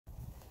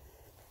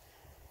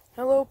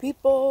Hello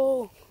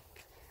people,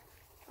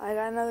 I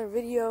got another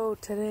video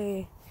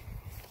today,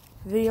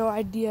 video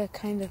idea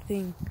kind of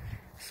thing.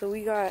 So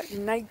we got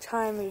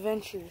nighttime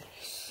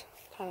adventures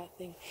kind of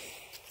thing.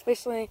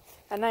 Basically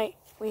at night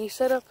when you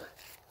set up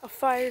a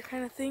fire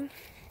kind of thing,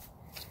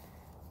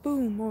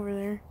 boom, over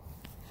there,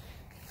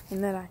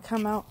 and then I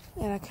come out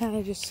and I kind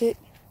of just sit,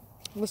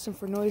 listen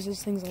for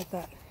noises, things like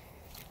that.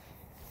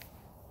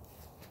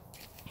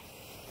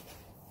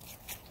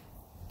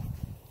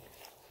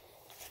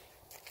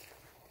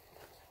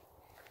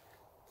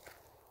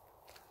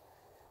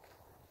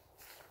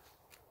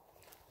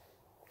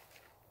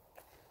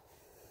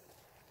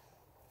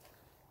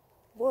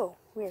 Whoa,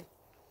 weird.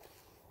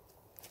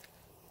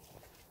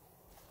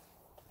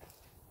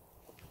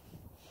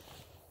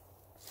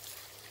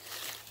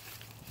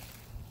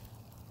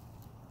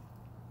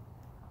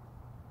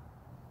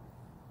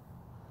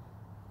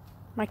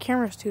 My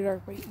camera's too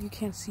dark, but you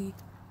can't see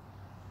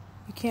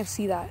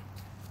that.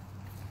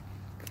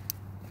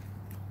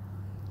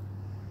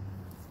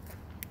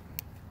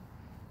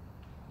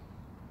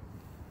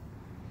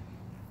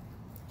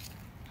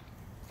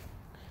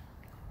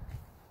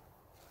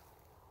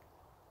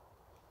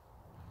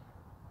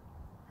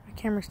 My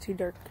camera's too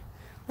dark.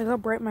 Look how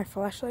bright my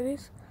flashlight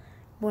is.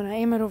 When I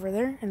aim it over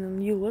there and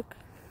then you look,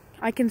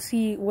 I can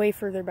see way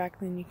further back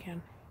than you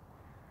can.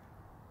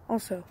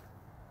 Also,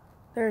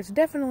 there's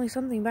definitely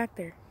something back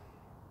there.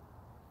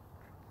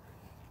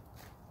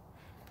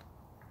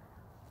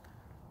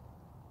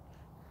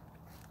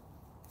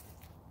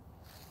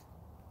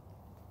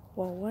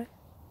 Well, what?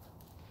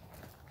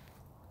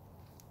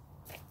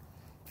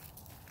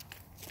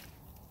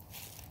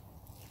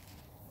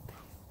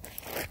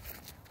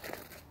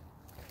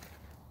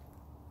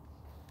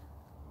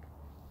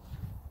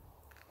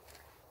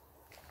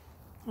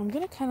 I'm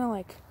gonna kind of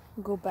like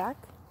go back.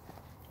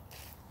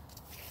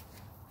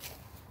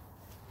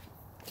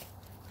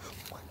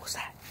 What was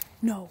that?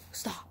 No,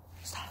 stop,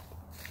 stop.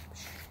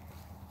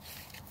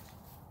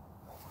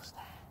 What was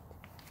that?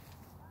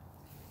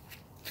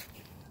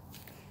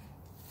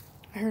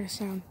 I heard a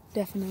sound,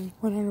 definitely,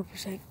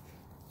 100%.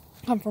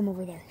 Come from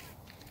over there.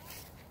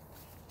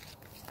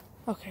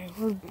 Okay,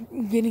 we're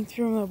getting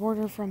through the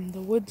border from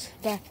the woods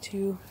back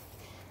to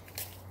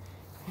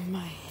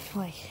my,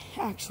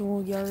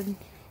 actual yard.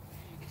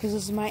 Because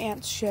this is my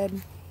aunt's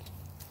shed.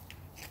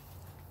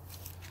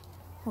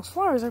 Those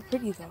flowers are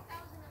pretty, though.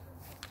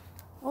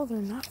 Oh, they're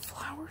not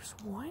flowers?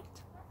 What?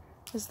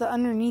 It's the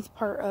underneath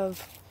part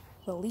of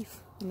the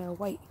leaf, and they're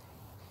white.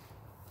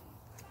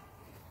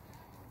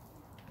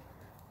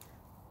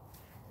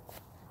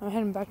 I'm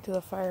heading back to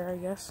the fire, I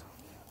guess.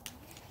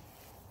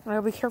 I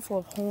gotta be careful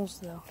of holes,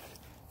 though.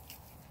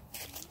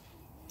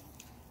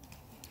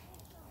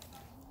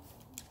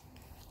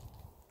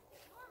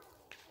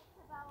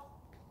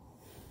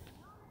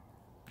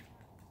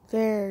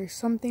 There's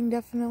something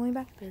definitely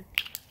back there.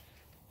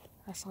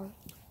 I saw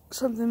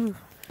something move,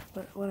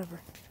 but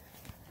whatever.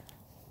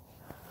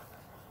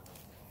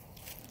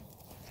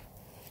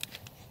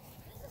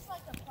 This is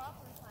like a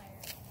proper fire.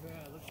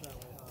 Yeah, it looks that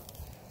way, huh?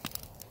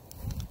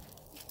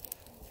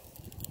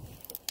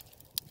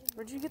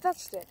 Where'd you get that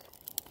stick?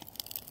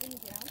 In the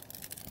ground.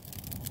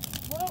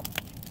 Whoa!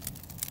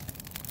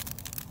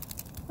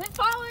 Quit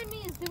following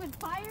me, is doing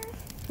fire?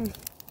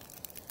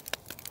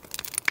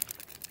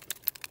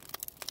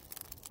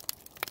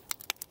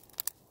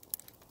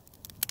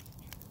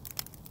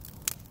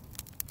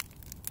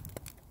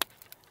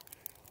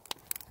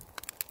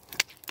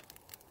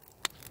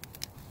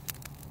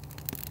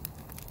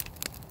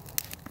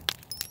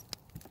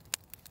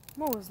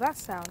 What was that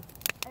sound?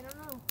 I don't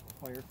know.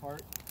 Fire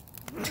part.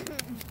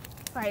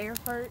 Fire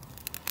fart.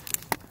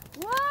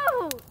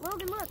 Whoa!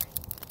 Logan, look.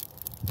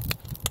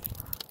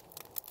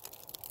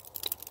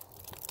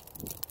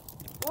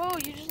 Whoa,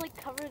 you just like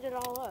covered it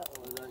all up.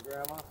 Oh, is that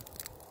Grandma?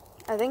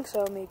 I think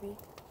so, maybe.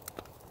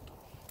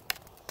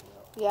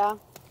 Yeah.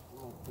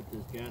 I'll put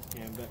this gas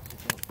can back so you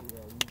can't see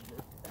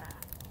that.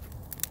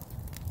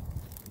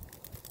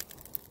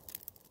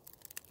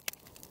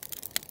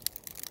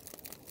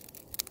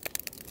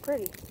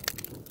 Pretty.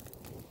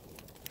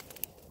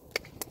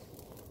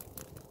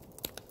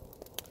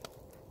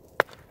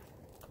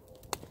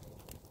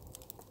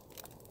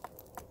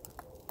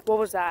 What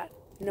was that?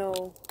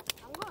 No.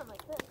 I'm going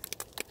like this.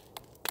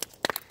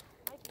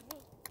 Might be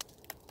me.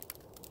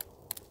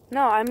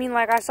 No, I mean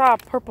like I saw a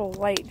purple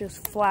light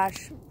just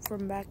flash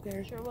from back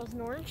there. Sure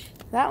wasn't orange?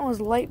 That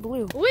was light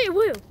blue. Wait,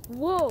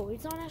 whoa,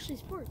 it's on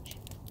Ashley's porch.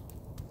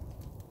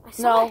 I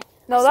saw No, it.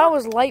 no, that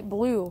was light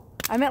blue.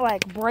 I meant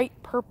like bright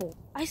purple.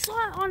 I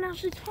saw it on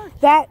Ashley's porch.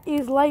 That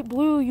is light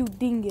blue, you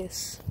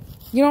dingus.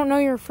 You don't know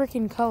your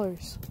freaking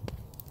colors.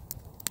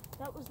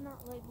 That was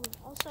not light blue.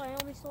 Also, I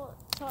only saw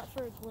it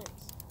for a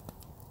glimpse.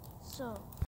 So,